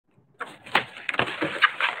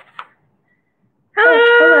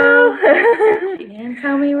didn't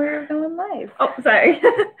tell me we were going live. Oh, sorry.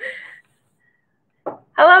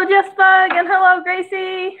 Hello, Jessbug, and hello,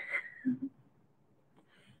 Gracie.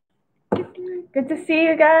 Good to see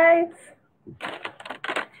you guys.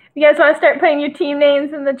 If you guys want to start putting your team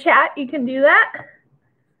names in the chat, you can do that.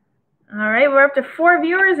 All right, we're up to 4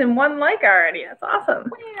 viewers and 1 like already. That's awesome.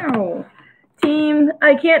 Wow. Team,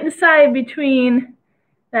 I can't decide between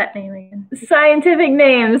that name again. Scientific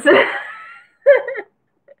names.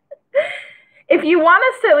 If you want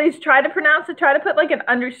us to at least try to pronounce it, try to put like an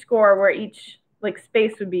underscore where each like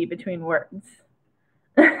space would be between words.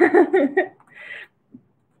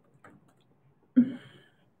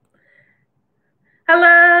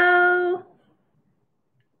 Hello.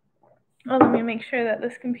 Oh, let me make sure that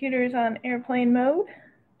this computer is on airplane mode.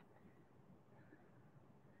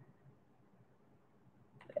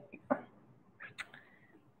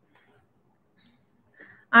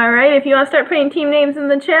 All right, if you want to start putting team names in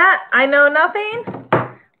the chat, I know nothing.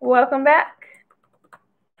 Welcome back.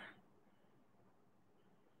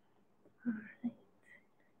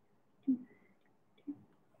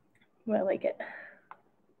 Well, I like it.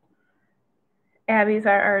 Abbie's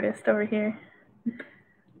our artist over here.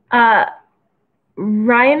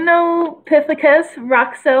 Rhinopithecus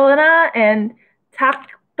roxellina and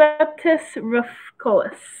Tacbeptus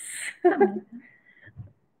rufcolis.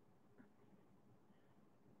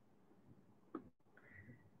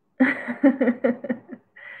 All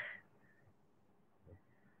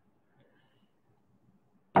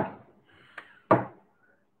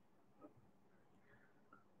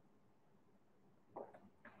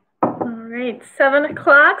right, 7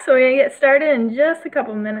 o'clock, so we're going to get started in just a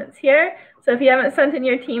couple minutes here. So if you haven't sent in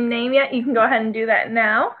your team name yet, you can go ahead and do that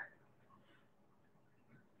now.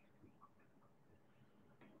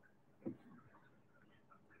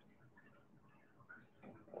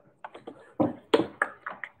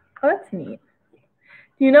 Oh, that's neat.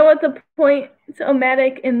 Do you know what the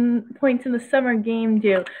points-o-matic and points in the summer game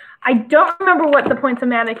do? I don't remember what the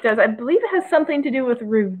points-o-matic does. I believe it has something to do with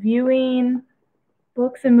reviewing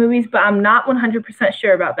books and movies, but I'm not 100%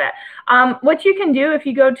 sure about that. What you can do if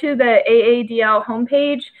you go to the AADL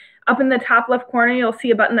homepage, up in the top left corner, you'll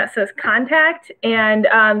see a button that says contact, and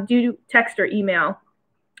do text or email.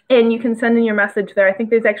 And you can send in your message there. I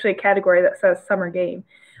think there's actually a category that says summer game.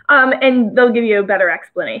 And they'll give you a better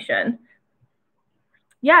explanation.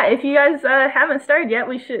 Yeah, if you guys haven't started yet,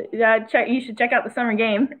 we should you should check out the summer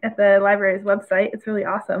game at the library's website. It's really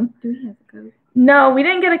awesome. Do we have a code? No, we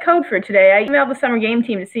didn't get a code for today. I emailed the summer game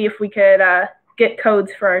team to see if we could get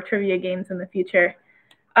codes for our trivia games in the future.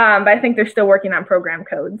 But I think they're still working on program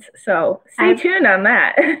codes. So stay tuned on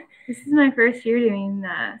that. This is my first year doing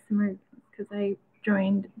summer because I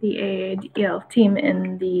joined the AADL team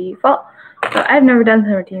in the fall. So I've never done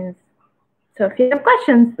summer teams. So if you have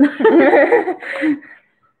questions,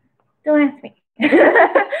 don't ask me.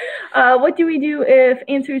 What do we do if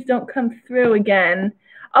answers don't come through again?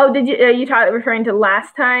 Oh, did you thought referring to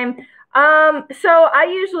last time? So I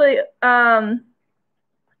usually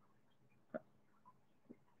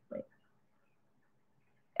wait.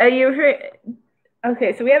 Are you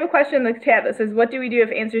okay? So we have a question in the chat that says, "What do we do if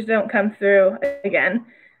answers don't come through again?"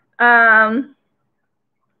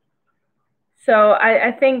 So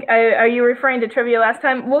I think, are you referring to trivia last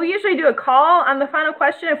time? We'll usually do a call on the final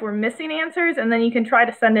question if we're missing answers, and then you can try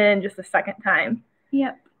to send it in just a second time.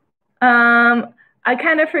 Yep. I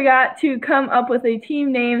kind of forgot to come up with a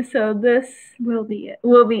team name, so this will be it.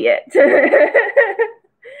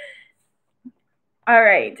 All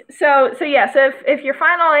right. So yeah. So if your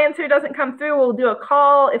final answer doesn't come through, we'll do a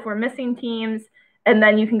call if we're missing teams, and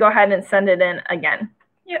then you can go ahead and send it in again.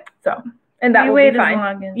 Yep. So. And that will be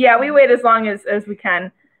fine. Yeah, we wait as long as we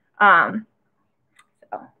can. All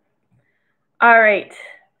right.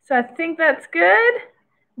 So I think that's good.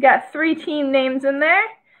 We got 3 team names in there.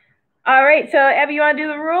 All right. So Abby, you want to do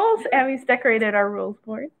the rules? Abby's decorated our rules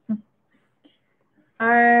board.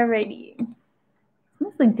 All righty.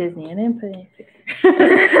 Looks like Disney. I didn't put any pictures.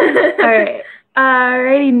 All right. All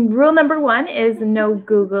righty. Rule number 1 is no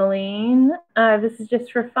Googling. This is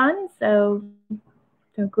just for fun, so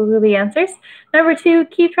don't Google the answers. Number 2,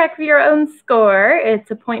 keep track of your own score.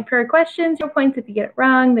 It's a point per question, 0 points if you get it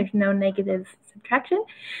wrong. There's no negative subtraction.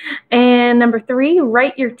 And number 3,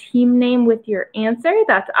 write your team name with your answer.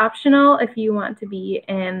 That's optional if you want to be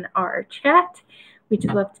in our chat. We'd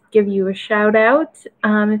just love to give you a shout out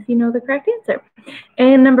if you know the correct answer.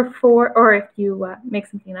 And number 4, or if you make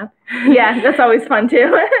something up. Yeah, that's always fun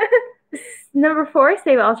too. Number 4,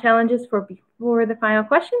 save all challenges for before the final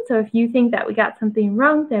question. So if you think that we got something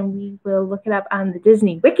wrong, then we will look it up on the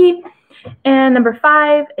Disney Wiki. And number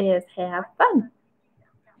 5 is have fun.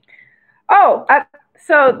 Oh,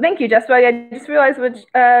 So thank you, Jessica. I just realized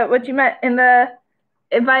what you meant in the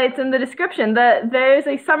it's in the description. There's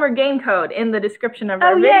a summer game code in the description of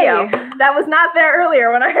our video. Yay. That was not there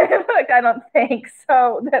earlier when I looked, I don't think.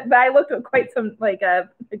 So I looked at quite some like a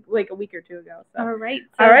week or two ago. So. All right.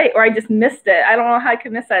 All right, or I just missed it. I don't know how I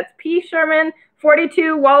could miss that. It's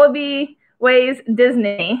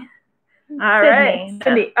PSHERMAN42WALLABYWAYSYDNEY. All right,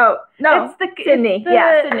 Sydney. Oh no, it's Sydney.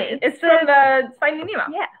 Yeah, Sydney. It's from the Finding Nemo.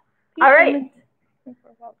 Yeah. All right.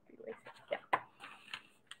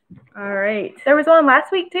 All right. There was one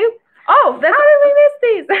last week too. Oh, that's how did we miss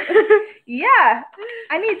these? Yeah,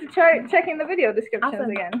 I need to try checking the video descriptions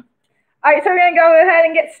again. All right, so we're gonna go ahead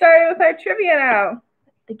and get started with our trivia now.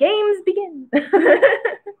 The games begin.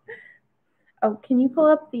 Oh, can you pull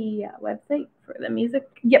up the website for the music?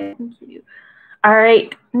 Yep. Thank you. All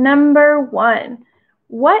right, number 1.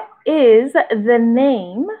 What is the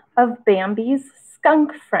name of Bambi's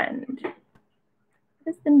skunk friend? What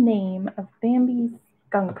is the name of Bambi's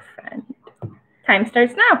skunk friend? Time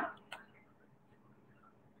starts now.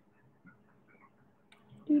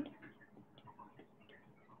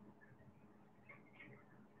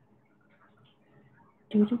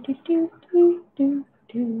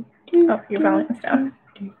 Oh, your volume's down.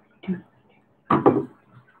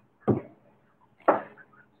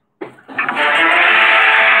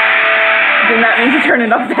 Did not mean to turn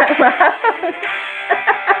it off that loud.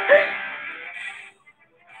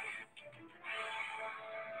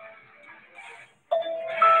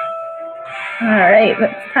 All right,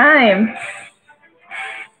 that's time.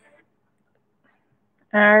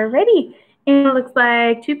 Alrighty, and it looks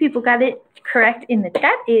like 2 people got it correct in the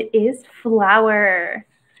chat. It is flower,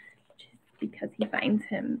 because he finds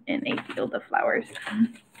him in a field of flowers.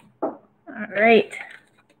 All right.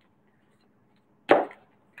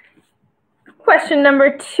 Question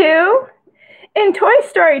number 2. In Toy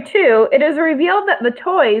Story 2, it is revealed that the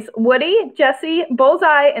toys Woody, Jessie,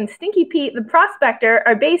 Bullseye, and Stinky Pete the Prospector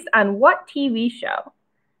are based on what TV show?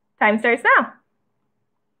 Time starts now.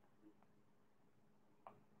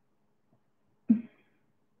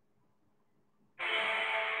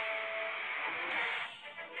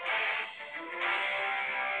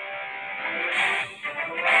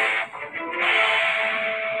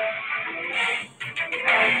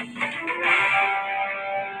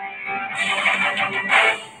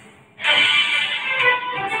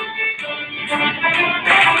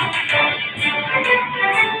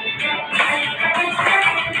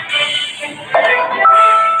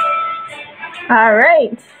 All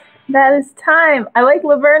right, that is time. I like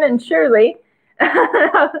Laverne and Shirley.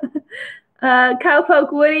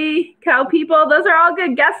 Cowpoke Woody, Cow People, those are all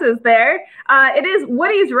good guesses there. It is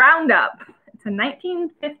Woody's Roundup. It's a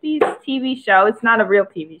 1950s TV show. It's not a real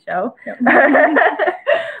TV show. Yep.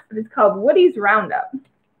 But it's called Woody's Roundup.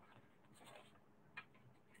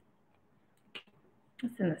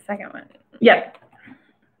 It's in the second one. Yep.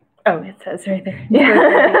 Oh, it says right there.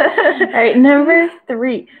 Yeah. All right, number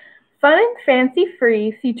 3. Fun and Fancy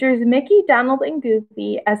Free features Mickey, Donald, and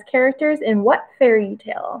Goofy as characters in what fairy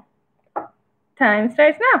tale? Time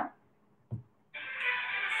starts now.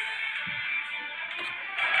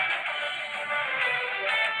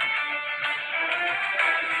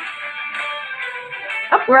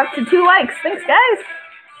 Oh, we're up to 2 likes. Thanks, guys.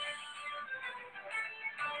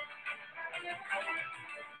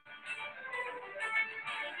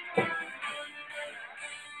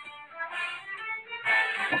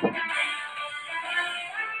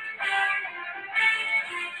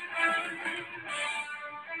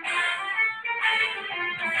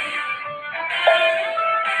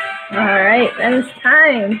 All right, that is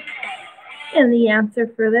time. And the answer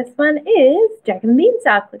for this one is Jack and the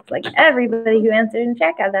Beanstalk. Looks like everybody who answered in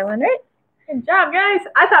chat got that one right. Good job, guys.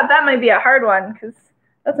 I thought that might be a hard one because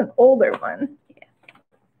that's an older one. Yeah.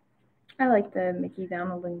 I like the Mickey,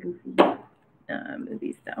 Donald, and Goofy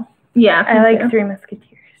movies, though. Yeah, I like 3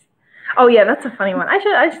 Musketeers. Oh, yeah, that's a funny one. I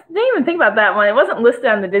didn't even think about that one. It wasn't listed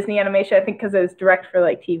on the Disney animation, I think, because it was direct for,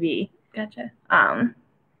 like, TV. Gotcha.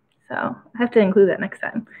 So I have to include that next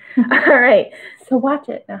time. All right. So watch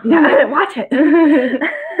it now. Yeah, watch it.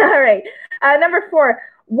 All right. Number 4.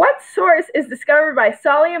 What source is discovered by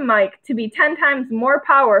Sully and Mike to be 10 times more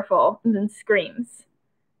powerful than Screams?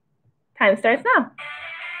 Time starts now.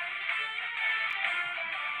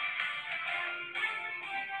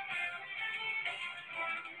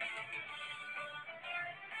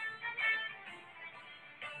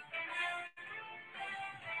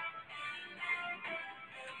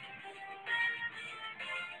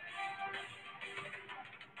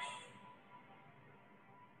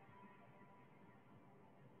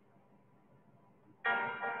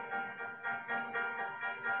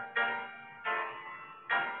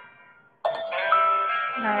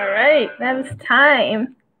 All right, that was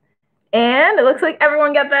time. And it looks like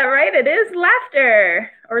everyone got that right. It is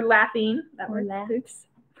laughter or laughing. That Or works.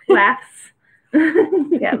 Laughs.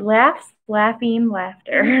 Yeah, laughs, laughing,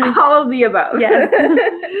 laughter. All of the above. Yes.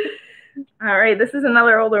 All right, this is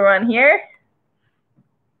another older one here.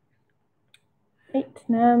 Right,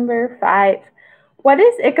 number 5. What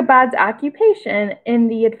is Ichabod's occupation in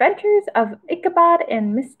the adventures of Ichabod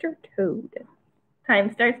and Mr. Toad?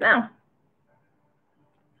 Time starts now.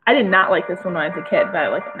 I did not like this one when I was a kid, but I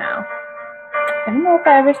like it now. I don't know if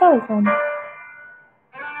I ever saw this one.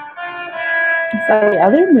 I saw the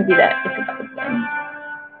other movie that Ichabod was in.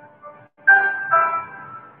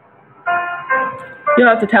 You'll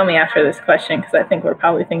have to tell me after this question because I think we're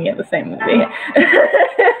probably thinking of the same movie.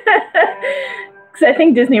 Because I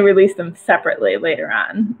think Disney released them separately later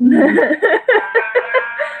on.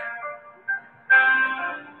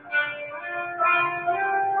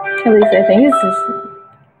 At least I think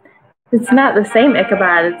it's not the same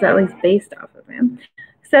Ichabod. It's at least based off of him.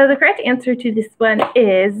 So the correct answer to this one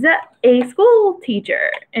is a school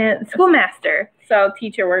teacher and schoolmaster. So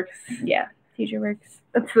teacher works. Yeah, teacher works.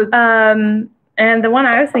 That's the, and the one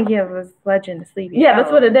I was thinking of was Legend of Sleepy yeah,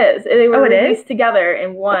 that's what it is. They were it released together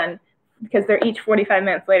in one because they're each 45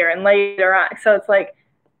 minutes later and later on. So it's like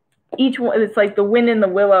each one. It's like The Wind in the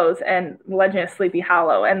Willows and Legend of Sleepy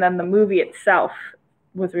Hollow, and then the movie itself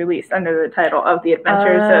was released under the title of The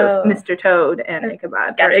Adventures of Mr. Toad and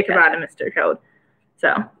Ichabod, or Ichabod and Mr. Toad.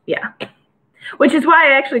 So, yeah. Which is why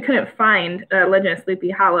I actually couldn't find Legend of Sleepy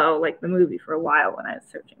Hollow, like the movie, for a while when I was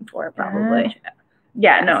searching for it, probably.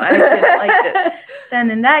 Yeah, no, I didn't like it. Then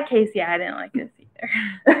in that case, yeah, I didn't like this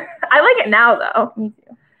either. I like it now, though. Me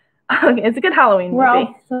too. Okay, it's a good Halloween We're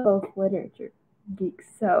movie. also both literature geeks,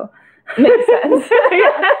 so. Makes sense.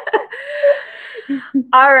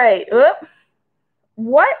 All right. Whoop.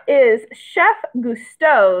 What is Chef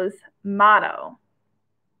Gusteau's motto?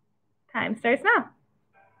 Time starts now.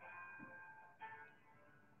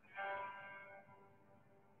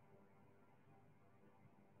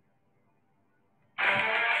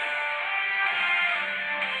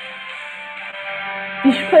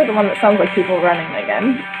 You should play the one that sounds like people running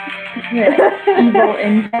again. Evil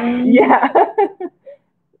incoming. Yeah.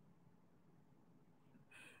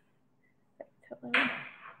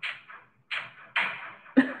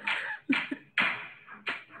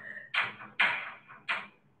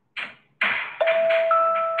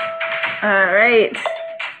 All right.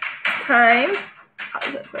 Time.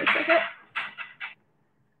 Pause it for a second.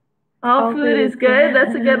 All food is good.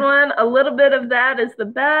 That's a good one. A little bit of that is the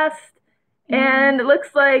best. And it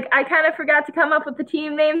looks like I kind of forgot to come up with the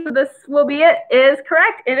team name, so this will be it. Is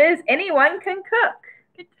correct. It is Anyone Can Cook.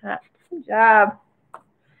 Good job. Good job.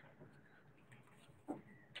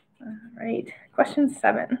 All right. Question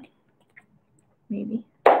 7. Maybe.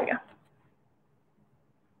 There we go.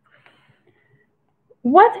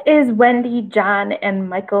 What is Wendy, John, and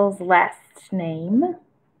Michael's last name?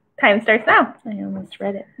 Time starts now. I almost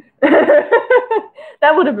read it.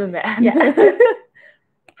 That would have been bad. Yeah. What is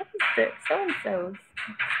it? So-and-so's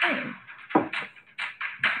name.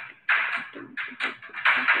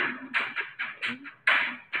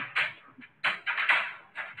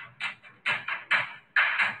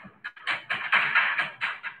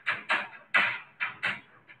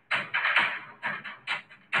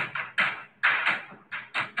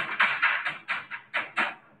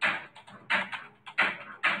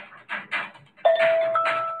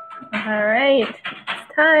 All right,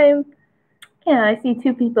 it's time. Yeah, I see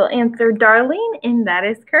 2 people answer Darlene, and that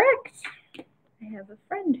is correct. I have a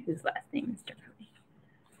friend whose last name is Darlene.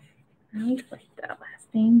 I always like that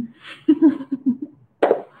last name.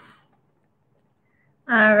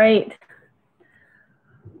 All right.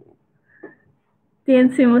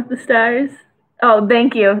 Dancing with the Stars. Oh,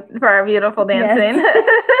 thank you for our beautiful dancing. Yes.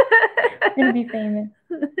 I'm going to be famous.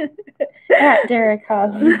 At Derek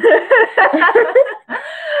Hawes.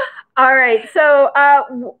 All right, so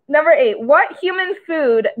number 8. What human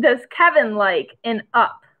food does Kevin like in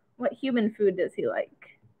Up? What human food does he like?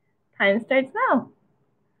 Time starts now.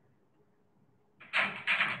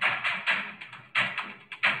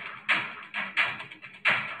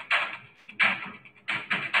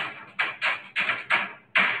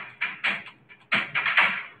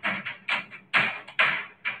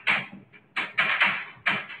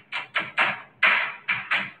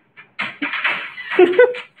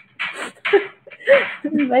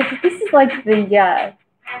 Like, this is like the,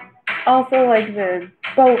 also like the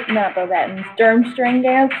not Bobatins, Durmstrang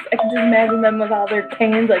dance. I can just imagine them with all their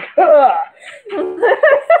canes, like,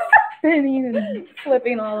 spinning and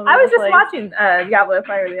flipping all over. I was the just place. watching Goblet of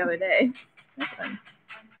Fire the other day. That's fun.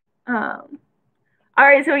 All All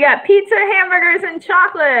right, so we got pizza, hamburgers, and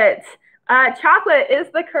chocolate. Chocolate is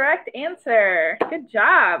the correct answer. Good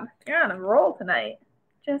job. You're on a roll tonight.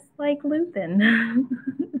 Just like Lupin.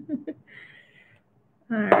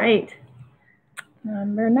 All right.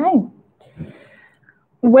 Number 9.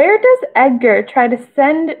 Where does Edgar try to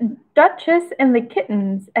send Duchess and the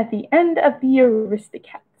kittens at the end of the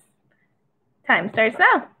Aristocats? Time starts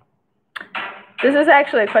now. This is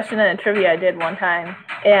actually a question in a trivia I did one time,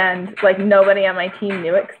 and like nobody on my team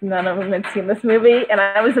knew it because none of them had seen this movie, and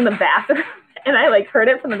I was in the bathroom, and I like heard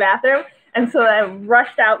it from the bathroom, and so I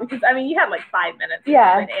rushed out because I mean you had like 5 minutes to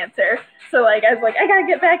answer, so like I was like I gotta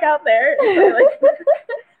get back out there, and so I like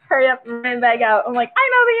hurry up and ran back out. I'm like I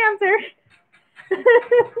know the answer.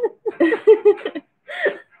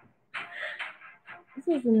 This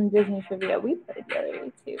was in Disney trivia we played the other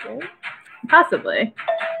day too, right? Possibly.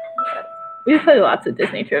 We play lots of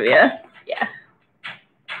Disney trivia. Yeah.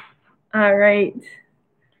 All right.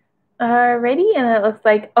 Alrighty, and it looks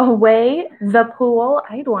like away the pool.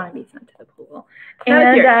 I'd want to be sent to the pool. Not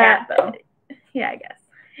if you're a cat, though. Yeah, I guess.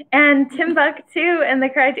 And Timbuktu, and the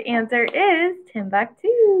correct answer is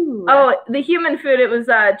Timbuktu. Oh, the human food, it was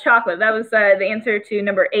chocolate. That was the answer to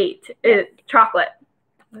number 8. It's chocolate.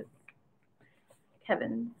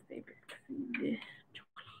 Kevin's favorite food.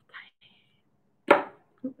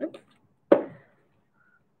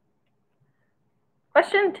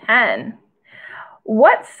 Question 10.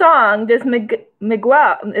 What song does Miguel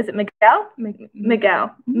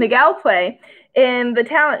play in the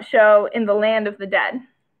talent show In the Land of the Dead?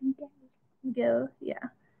 Miguel, yeah.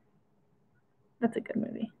 That's a good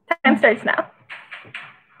movie. Time starts now.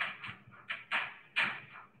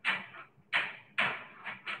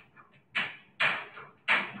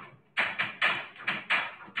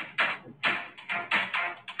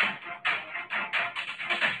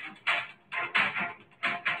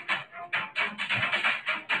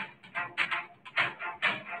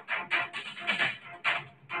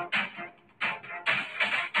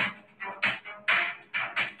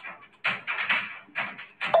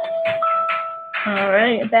 All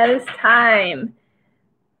right, that is time.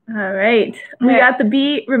 All right, we got the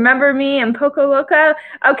beat, Remember Me, and Poco Loco.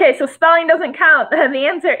 Okay, so spelling doesn't count. The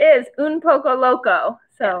answer is Un Poco Loco.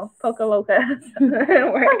 So yes. Poco Loco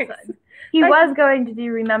works. He was going to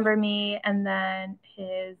do Remember Me, and then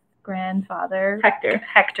his grandfather,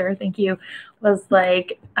 Hector, thank you, was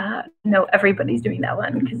like, no, everybody's doing that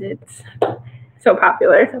one because it's so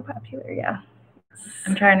popular. So popular, yeah.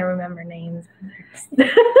 I'm trying to remember names.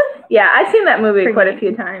 Yeah, I've seen that movie quite a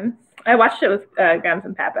few times. I watched it with Guns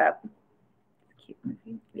and Pap. Cute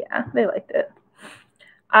movie. Yeah, they liked it.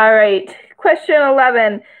 All right, question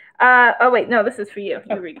 11. Oh, wait, no, this is for you.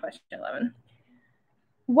 You read question 11.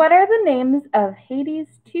 What are the names of Hades'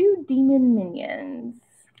 2 demon minions?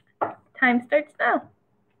 Time starts now.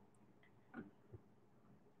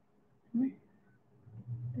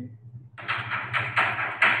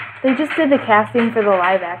 They just did the casting for the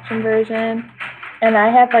live action version, and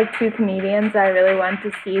I have like 2 comedians I really want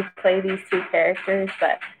to see play these 2 characters,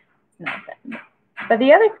 but not them. But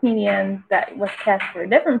the other comedian that was cast for a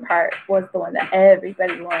different part was the one that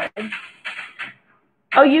everybody wanted.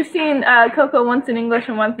 Oh, you've seen Coco once in English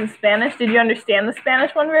and once in Spanish. Did you understand the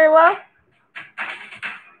Spanish one very well?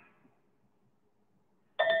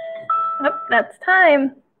 Oh, that's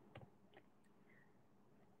time.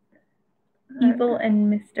 Evil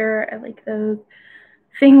and Mr. I like those.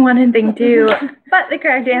 Thing 1 and Thing 2. But the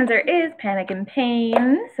correct answer is Panic and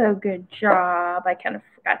Pain. So good job. I kind of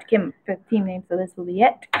forgot to give him a team name, so this will be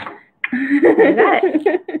it. I got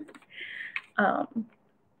it. I'm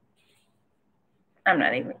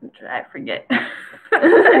not even. I forget.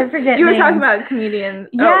 I forget. You were names. Talking about comedians.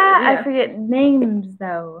 Yeah, yeah, I forget names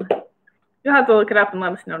though. You'll have to look it up and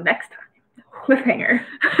let us know next time. Cliffhanger.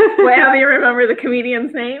 Wait, have you remember the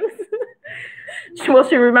comedians' names? Will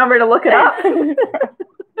she remember to look it up?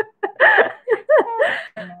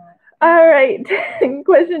 All right.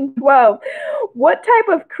 Question 12. What type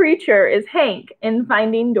of creature is Hank in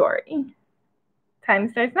Finding Dory? Time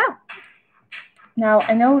starts now. Now,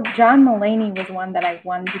 I know John Mulaney was one that I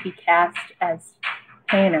wanted to be cast as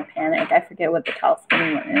Pain or Panic. I forget what the tall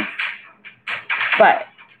skinny one is. But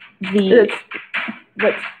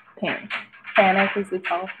what's Panic? Panic is the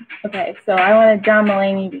tall. Okay, so I wanted John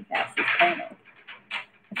Mulaney to be cast as Panic.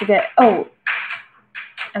 I forget. Oh,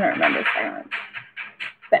 I don't remember the second one.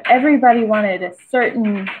 But everybody wanted a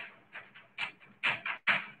certain.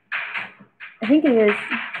 I think it is.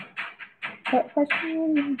 What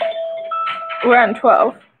question? We're on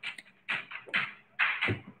 12.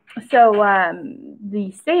 So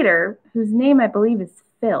the satyr, whose name I believe is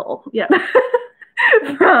Phil. Yeah.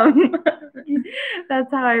 from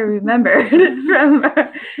That's how I remember from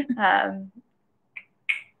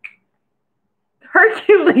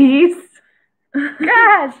Hercules.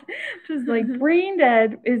 Gosh, just like brain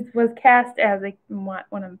dead was cast as like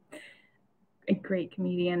one of a great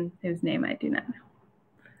comedian whose name I do not know.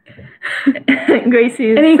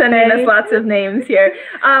 Gracie's sending us lots of names here.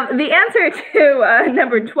 The answer to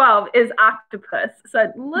number 12 is octopus. So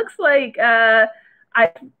it looks like I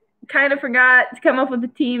kind of forgot to come up with a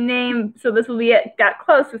team name, so this will be it. Got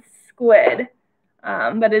close with squid,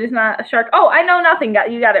 but it is not a shark. Oh, I know nothing.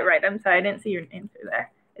 You got it right. I'm sorry, I didn't see your answer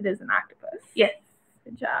there. It is an octopus. Yes.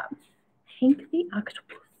 Good job. Hank the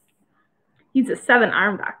octopus. He's a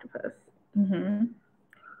 7-armed octopus. Mm-hmm.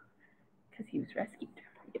 Because he was rescued.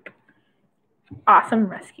 Yep. Awesome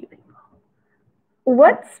rescue people.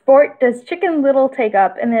 What sport does Chicken Little take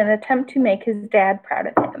up in an attempt to make his dad proud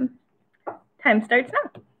of him? Time starts now.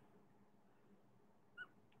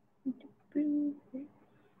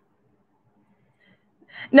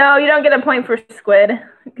 No, you don't get a point for squid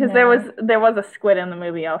because there was a squid in the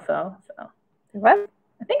movie also. So what?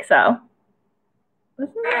 I think so.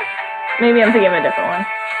 Wasn't there? Maybe I'm thinking of a different one.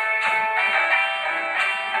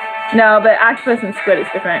 No, but octopus and squid is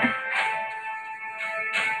different.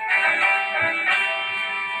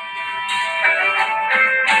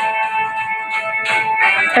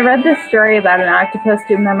 I read this story about an octopus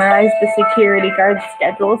who memorized the security guard's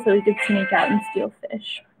schedule so he could sneak out and steal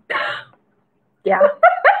fish. Yeah.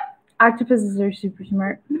 Octopuses are super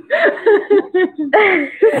smart. So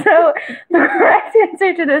the correct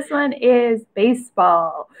answer to this one is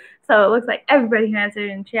baseball. So it looks like everybody who answered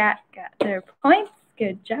in chat got their points.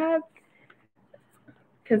 Good job.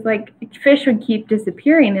 Because like fish would keep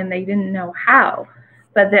disappearing and they didn't know how.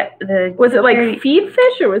 But the was it like feed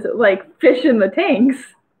fish or was it like fish in the tanks?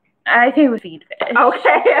 I think it was feed fish. Okay,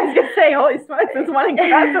 I was gonna say, holy smokes, it's one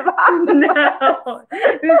aggressive octopus.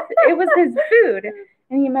 No, it was his food,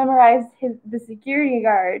 and he memorized the security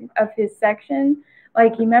guard of his section.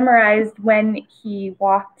 Like he memorized when he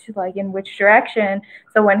walked like in which direction.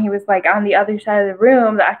 So when he was like on the other side of the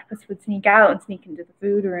room, the octopus would sneak out and sneak into the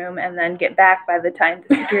food room, and then get back by the time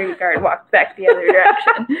the security guard walked back the other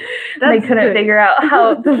direction. They couldn't figure out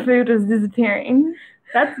how the food was disappearing.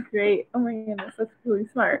 That's great. Oh my goodness, that's really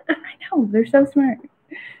smart. I know, they're so smart.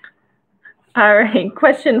 All right,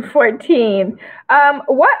 question 14.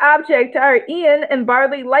 What object are Ian and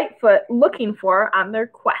Barley Lightfoot looking for on their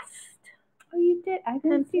quest? Oh, you did? I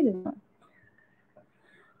didn't see this one.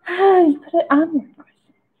 You put it on there.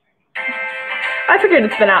 I figured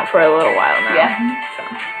it's been out for a little while now. Yeah. So.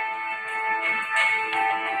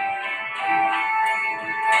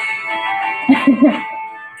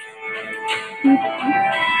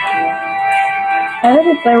 I heard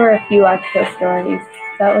that there were a few octopus stories.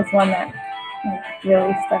 That was one that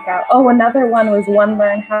really stuck out. Oh, another one was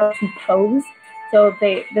learn how to pose. So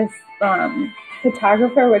this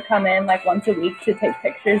photographer would come in like once a week to take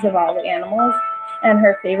pictures of all the animals, and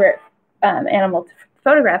her favorite animal to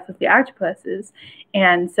photograph was the octopuses.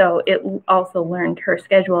 And so it also learned her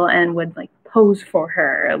schedule and would like pose for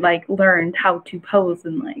her, like learned how to pose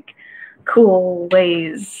in like cool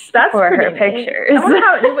ways for her pictures. I wonder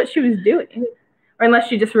how it knew what she was doing. Or unless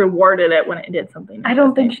she just rewarded it when it did something. I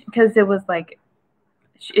don't think because it was like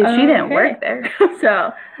she didn't work there.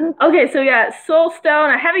 So okay, so yeah, soul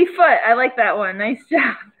stone, a heavy foot. I like that one. Nice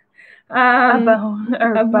job. A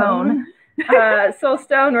bone. Soul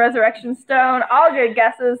stone, resurrection stone. All good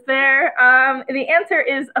guesses there. The answer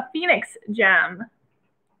is a phoenix gem.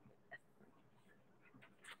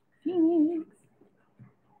 Phoenix.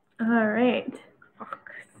 All right. All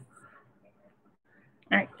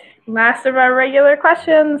right. Last of our regular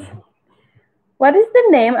questions. What is the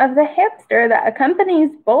name of the hamster that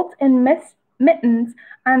accompanies Bolt and Miss Mittens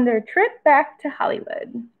on their trip back to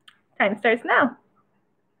Hollywood? Time starts now.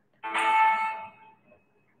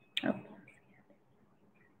 Oh.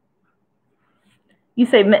 You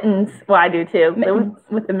say mittens. Well, I do too.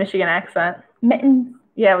 With the Michigan accent. Mittens.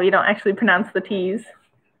 Yeah, well, you don't actually pronounce the T's.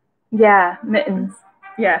 Yeah, mittens.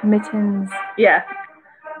 Yeah. Mittens. Yeah.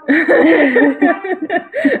 I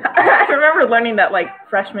remember learning that like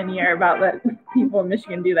freshman year about that people in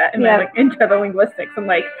Michigan do that, and then like intro to linguistics. I'm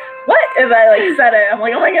like, what? And I like said it. I'm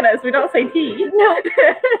like, oh my goodness, we don't say T. No.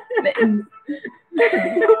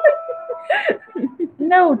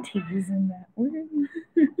 No T's in that word.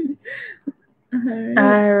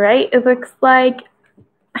 All right. It looks like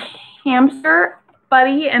hamster,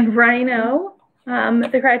 Buddy, and Rhino. The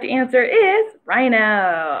correct answer is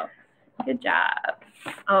Rhino. Good job.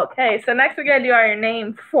 Okay, so next we're going to do our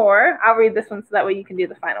name 4. I'll read this one so that way you can do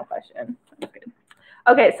the final question. Sounds good.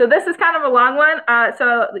 Okay, so this is kind of a long one.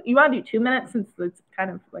 So you want to do 2 minutes since it's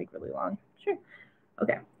kind of like really long? Sure.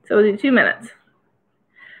 Okay, so we'll do 2 minutes.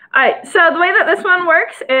 All right, so the way that this one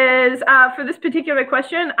works is for this particular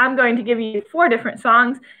question, I'm going to give you 4 different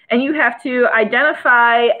songs, and you have to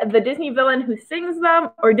identify the Disney villain who sings them,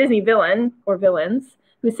 or Disney villain or villains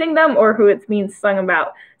who sing them, or who it's being sung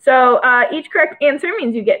about. So each correct answer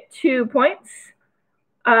means you get 2 points.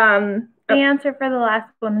 The answer for the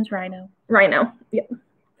last one is Rhino. Rhino, yeah.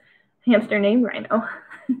 Hamster named Rhino.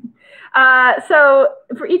 So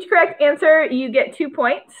for each correct answer, you get 2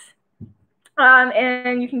 points.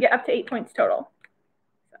 And you can get up to 8 points total.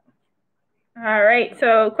 All right,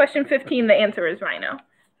 so question 15, the answer is Rhino.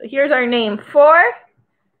 So here's our name 4.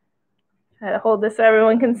 Try to hold this so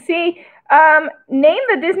everyone can see. Name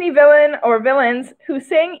the Disney villain or villains who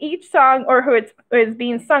sing each song or who is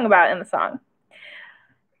being sung about in the song.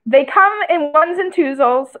 They come in ones and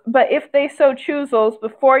twosels, but if they so choosels,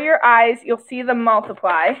 before your eyes, you'll see them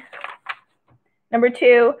multiply. Number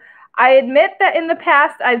 2, I admit that in the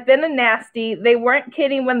past I've been a nasty. They weren't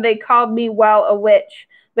kidding when they called me, well, a witch.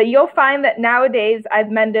 But you'll find that nowadays I've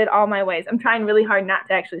mended all my ways. I'm trying really hard not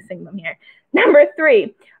to actually sing them here. Number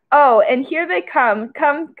 3, oh, and here they come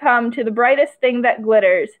to the brightest thing that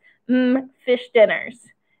glitters. Fish dinners.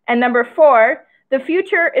 And number 4, the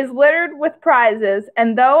future is littered with prizes,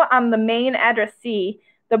 and though I'm the main addressee,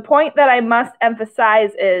 the point that I must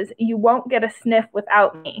emphasize is you won't get a sniff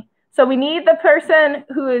without me. So we need the person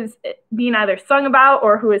who is being either sung about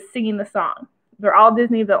or who is singing the song. They're all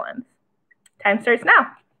Disney villains. Time starts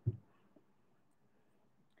now.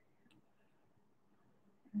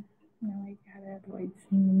 No, I gotta avoid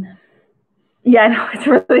singing them. Yeah, I know, it's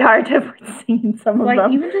really hard to avoid singing some of them.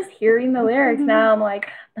 Like, even just hearing the lyrics now, I'm like,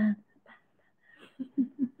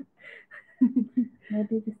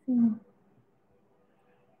 maybe to sing.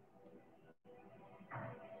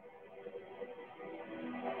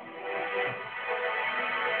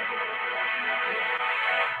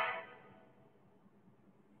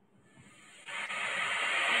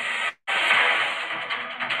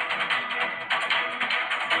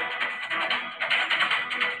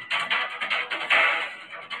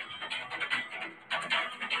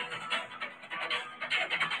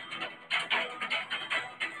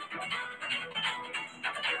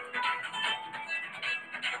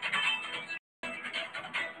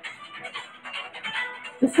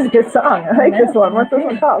 This is a good song. I like this one. What's this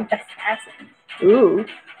one called? Assassin. Ooh.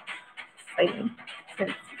 Exciting.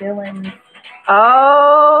 It's villains.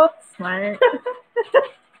 Oh, smart.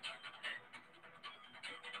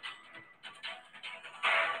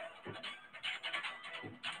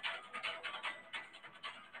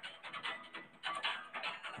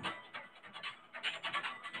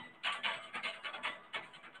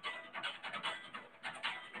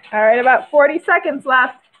 All right, about 40 seconds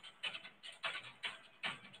left.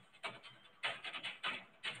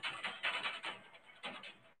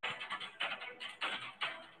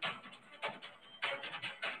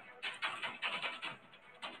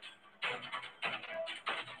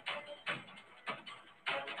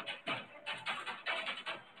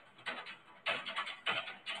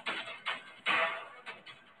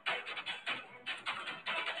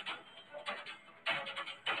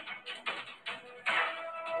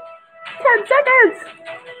 Seconds.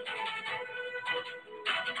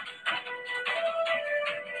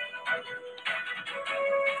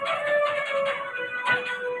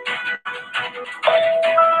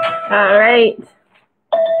 All right.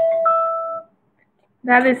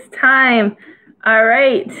 That is time. All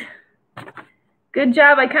right. Good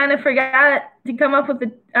job. I kind of forgot to come up with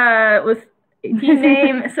the team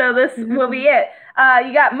name, so this will be it.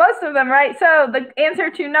 You got most of them right. So the answer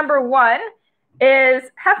to number 1 is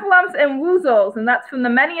Heffalumps and Woozles, and that's from the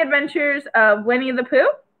Many Adventures of Winnie the Pooh.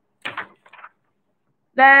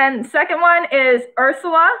 Then second one is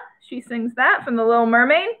Ursula. She sings that from The Little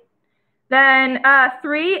Mermaid. Then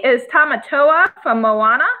 3 is Tamatoa from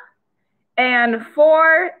Moana. And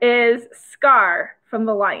 4 is Scar from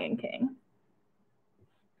The Lion King.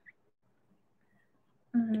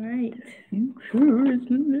 All right.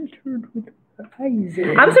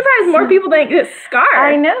 I'm surprised more people think it's Scar.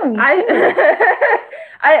 I know.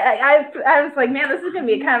 I was like, man, this is going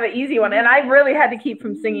to be kind of an easy one. And I really had to keep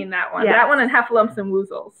from singing that one. Yes. That one and Heffalumps and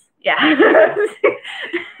Woozles. Yeah.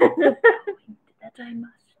 That I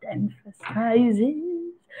must emphasize is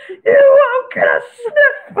you won't get a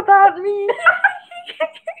sniff without me.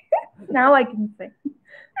 Now I can sing.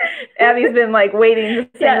 Abbie's been like waiting to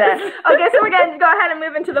say that. Okay, so we're going to go ahead and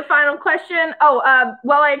move into the final question.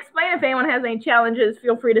 While I explain, if anyone has any challenges,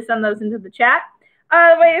 feel free to send those into the chat.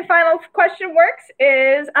 The way the final question works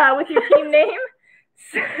is with your team name,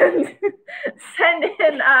 send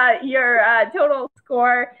in your total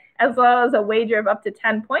score as well as a wager of up to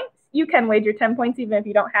 10 points. You can wager 10 points even if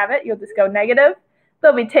you don't have it. You'll just go negative.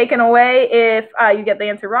 They'll be taken away if you get the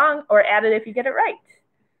answer wrong or added if you get it right.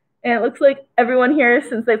 And it looks like everyone here,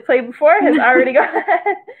 since they've played before, has already gone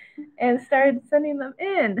ahead and started sending them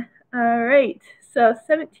in. All right. So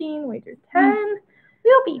 17, wager 10.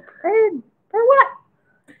 We'll be prepared for what?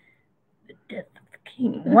 The death of the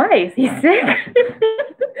king. Why? Is he sick?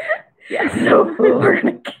 Yeah, so we're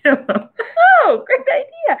going to kill him. Oh, great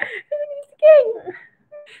idea. He's the king.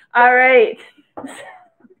 All right.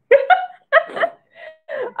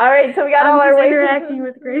 All right, so we got all our ways interacting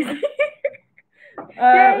with Gracie.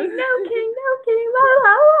 Hey, no king, la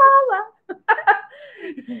la la.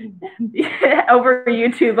 Yeah, over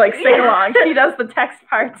YouTube, like sing along. She does the text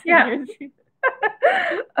parts. Yeah.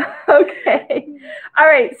 Okay. All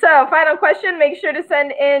right. So, final question. Make sure to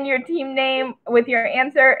send in your team name with your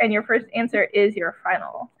answer, and your first answer is your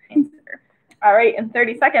final answer. All right. In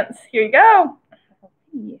 30 seconds. Here you go.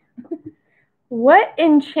 What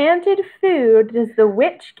enchanted food does the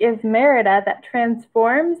witch give Merida that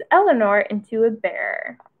transforms Eleanor into a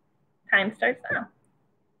bear? Time starts now.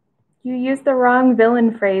 You used the wrong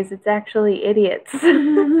villain phrase. It's actually idiots,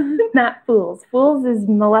 not fools. Fools is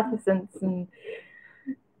Maleficence, and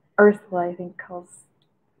Ursula, I think, calls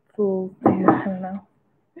fools. I don't know.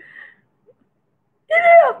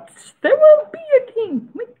 Idiots! There won't be a king.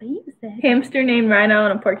 What they use that? Hamster named Rhino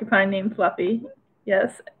and a porcupine named Fluffy.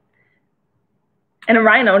 Yes. And a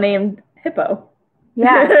rhino named Hippo.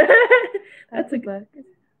 Yeah. That's a good one.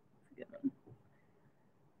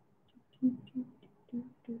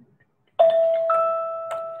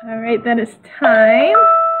 All right, that is time.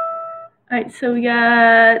 All right, so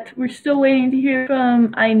we're still waiting to hear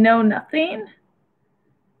from I Know Nothing.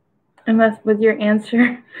 Unless with your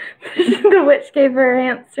answer, the witch gave her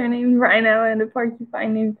answer named Rhino and a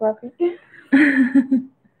porcupine named Fluffy.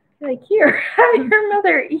 Like, here, have your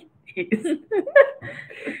mother eat these.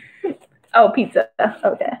 Oh, pizza.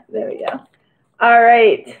 Okay, there we go. All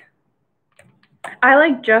right.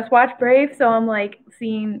 I just watched Brave, so I'm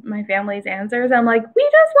seeing my family's answers. I'm like, we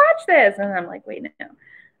just watched this, and I'm like, wait, no,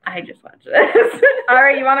 I just watched this. All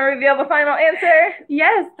right, you want to reveal the final answer?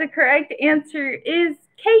 Yes, the correct answer is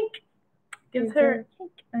cake. Gives her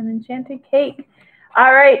an enchanted cake.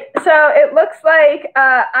 All right, so it looks like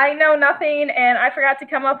I Know Nothing, and I forgot to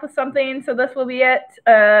come up with something, so this will be it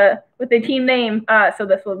with the team name. So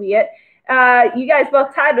this will be it. You guys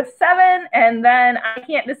both tied with 7, and then I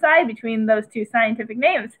can't decide between those two scientific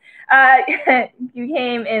names. You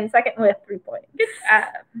came in second with 3 points.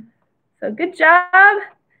 So good job.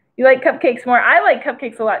 You like cupcakes more. I like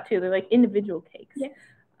cupcakes a lot too. They're like individual cakes. Yes.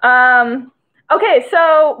 Okay,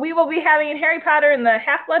 so we will be having Harry Potter and the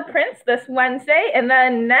Half-Blood Prince this Wednesday, and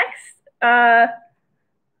then next, I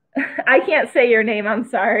can't say your name. I'm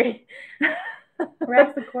sorry.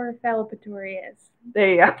 Raxacorifallapatorius. There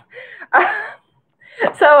you go.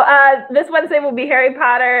 So this Wednesday will be Harry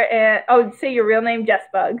Potter and say your real name,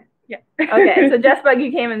 Jessbug. Yeah. Okay, so Jessbug,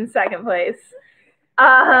 you came in second place.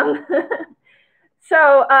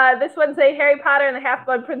 So this Wednesday, Harry Potter and the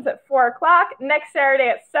Half-Blood Prince at 4 o'clock. Next Saturday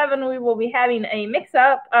at 7, we will be having a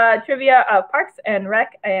mix-up trivia of Parks and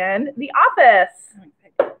Rec and The Office.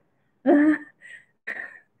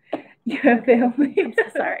 You have failed me. I'm so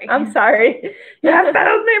sorry. I'm sorry. You have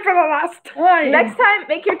failed me for the last time. Next time,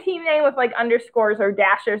 make your team name with underscores or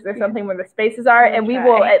dashes or something where the spaces are, and we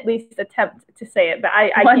will at least attempt to say it. But I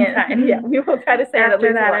can't. Time. Yeah, we will try to say it at least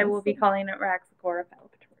After that, once. I will be calling it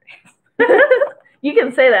Raxacorifallapatorius. You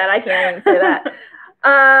can say that. I can't even say that.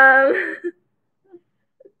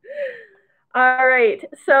 All right.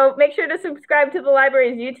 So make sure to subscribe to the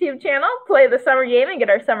library's YouTube channel, play the summer game, and get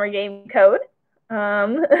our summer game code.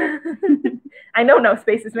 I know no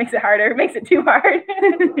spaces makes it harder. It makes it too hard.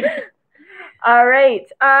 All right.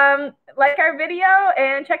 Like our video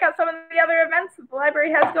and check out some of the other events the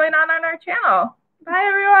library has going on our channel. Bye,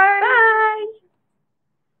 everyone. Bye.